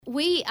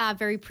we are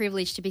very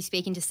privileged to be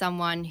speaking to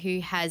someone who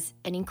has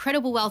an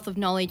incredible wealth of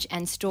knowledge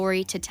and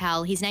story to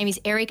tell. His name is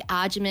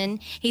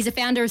Agyeman. He's a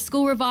founder of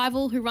School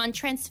Revival, who run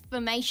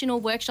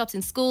transformational workshops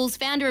in schools,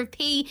 founder of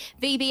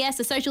PVBS,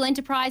 a social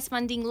enterprise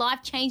funding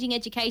life-changing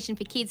education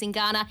for kids in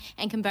Ghana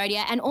and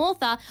Cambodia, and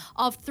author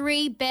of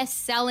 3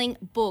 best-selling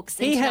books.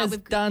 He has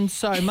done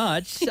so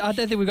much. I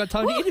don't think we've got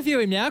time to interview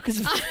him now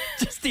because of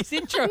just his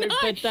intro. No.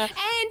 But,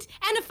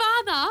 and a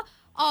father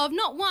of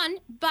not 1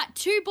 but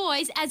 2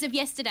 boys as of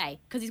yesterday,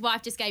 because his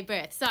wife just gave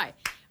birth. So,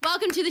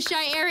 welcome to the show,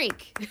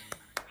 Eric.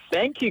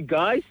 Thank you,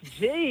 guys.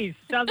 Jeez,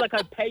 sounds like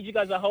I paid you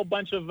guys a whole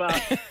bunch of,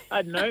 I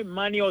don't know,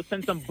 money or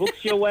send some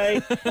books your way.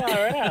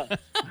 Far out.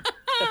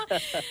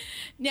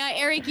 Now,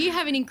 Eric, you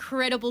have an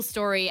incredible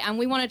story, and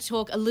we want to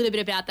talk a little bit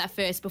about that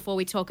first before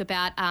we talk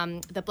about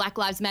the Black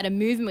Lives Matter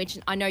movement, which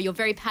I know you're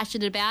very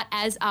passionate about,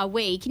 as are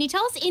we. Can you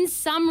tell us in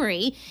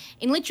summary,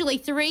 in literally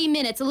 3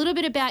 minutes, a little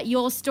bit about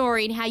your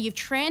story and how you've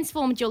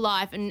transformed your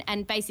life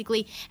and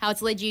basically how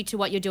it's led you to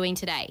what you're doing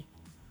today?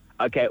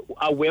 Okay,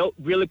 I will.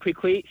 Really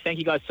quickly, thank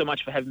you guys so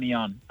much for having me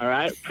on, all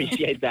right?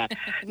 Appreciate that.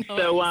 Nice.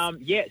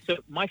 So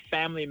my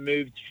family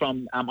moved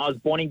from, I was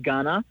born in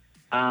Ghana,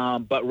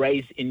 but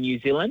raised in New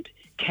Zealand.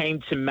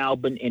 Came to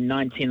Melbourne in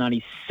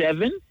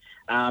 1997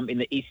 in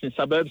the eastern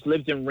suburbs,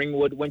 lived in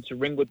Ringwood, went to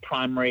Ringwood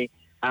Primary.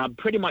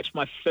 Pretty much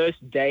my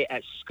first day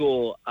at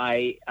school,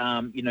 I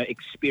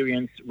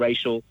experienced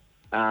racial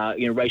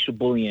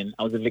bullying.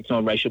 I was a victim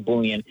of racial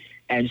bullying.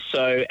 And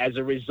so as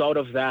a result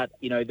of that,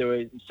 there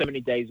were so many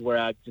days where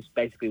I just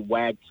basically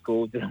wagged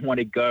school, didn't want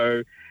to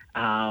go.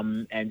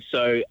 And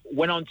so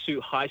went on to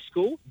high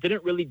school,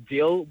 didn't really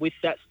deal with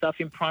that stuff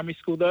in primary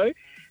school though.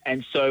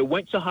 And so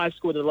went to high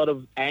school with a lot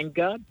of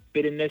anger,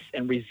 bitterness,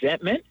 and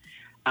resentment.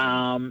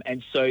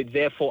 And so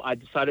therefore I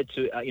decided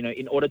to,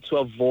 in order to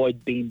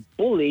avoid being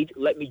bullied,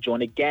 let me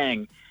join a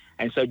gang.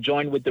 And so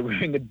joined with the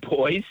Ringwood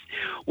Boys,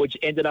 which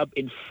ended up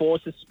in 4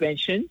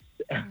 suspensions.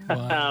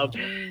 Wow.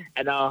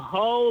 And a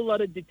whole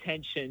lot of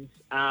detentions.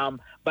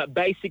 But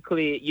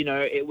basically,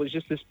 it was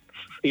just this,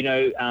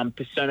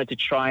 persona to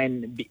try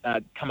and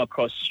come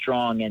across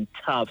strong and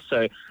tough.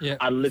 So yeah.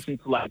 I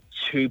listened to like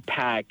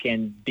Tupac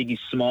and Biggie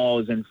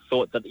Smalls and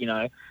thought that,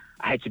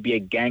 I had to be a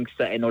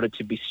gangster in order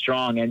to be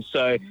strong. And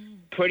so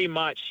pretty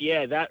much,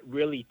 that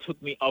really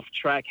took me off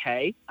track,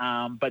 hey.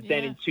 But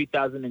then in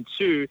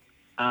 2002,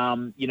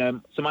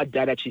 so my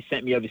dad actually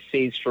sent me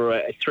overseas for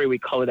a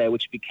 3-week holiday,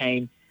 which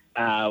became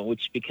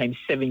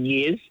 7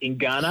 years in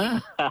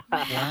Ghana.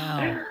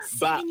 Wow.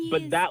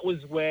 But that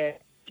was where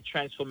the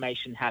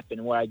transformation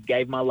happened, where I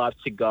gave my life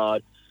to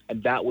God.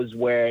 And that was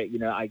where,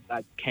 I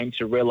came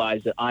to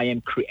realize that I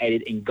am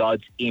created in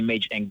God's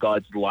image and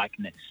God's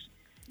likeness.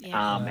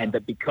 Yeah. And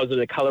that because of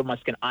the color of my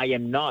skin, I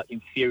am not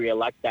inferior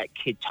like that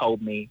kid told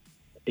me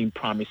in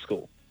primary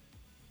school.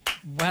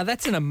 Wow,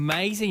 that's an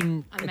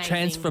amazing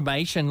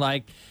transformation.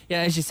 Like,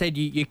 as you said,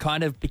 you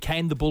kind of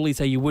became the bully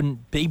so you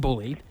wouldn't be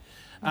bullied.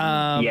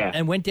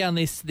 And went down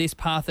this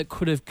path that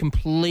could have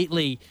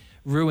completely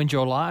ruined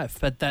your life.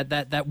 But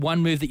that one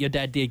move that your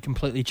dad did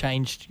completely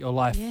changed your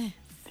life. Yeah.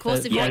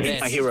 Course of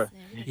he's my hero.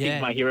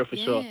 He's my hero for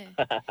sure.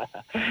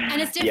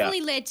 And it's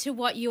definitely led to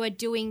what you are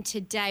doing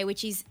today,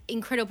 which is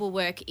incredible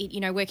work,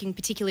 working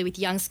particularly with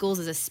young schools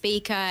as a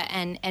speaker,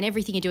 and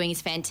everything you're doing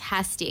is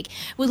fantastic.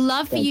 We'd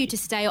love for you to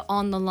stay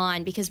on the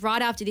line, because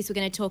right after this we're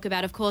going to talk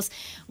about, of course,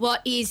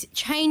 what is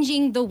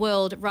changing the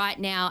world right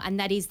now, and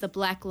that is the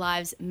Black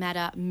Lives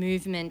Matter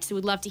movement. So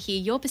we'd love to hear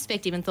your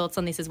perspective and thoughts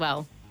on this as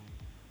well.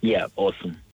 Yeah, awesome.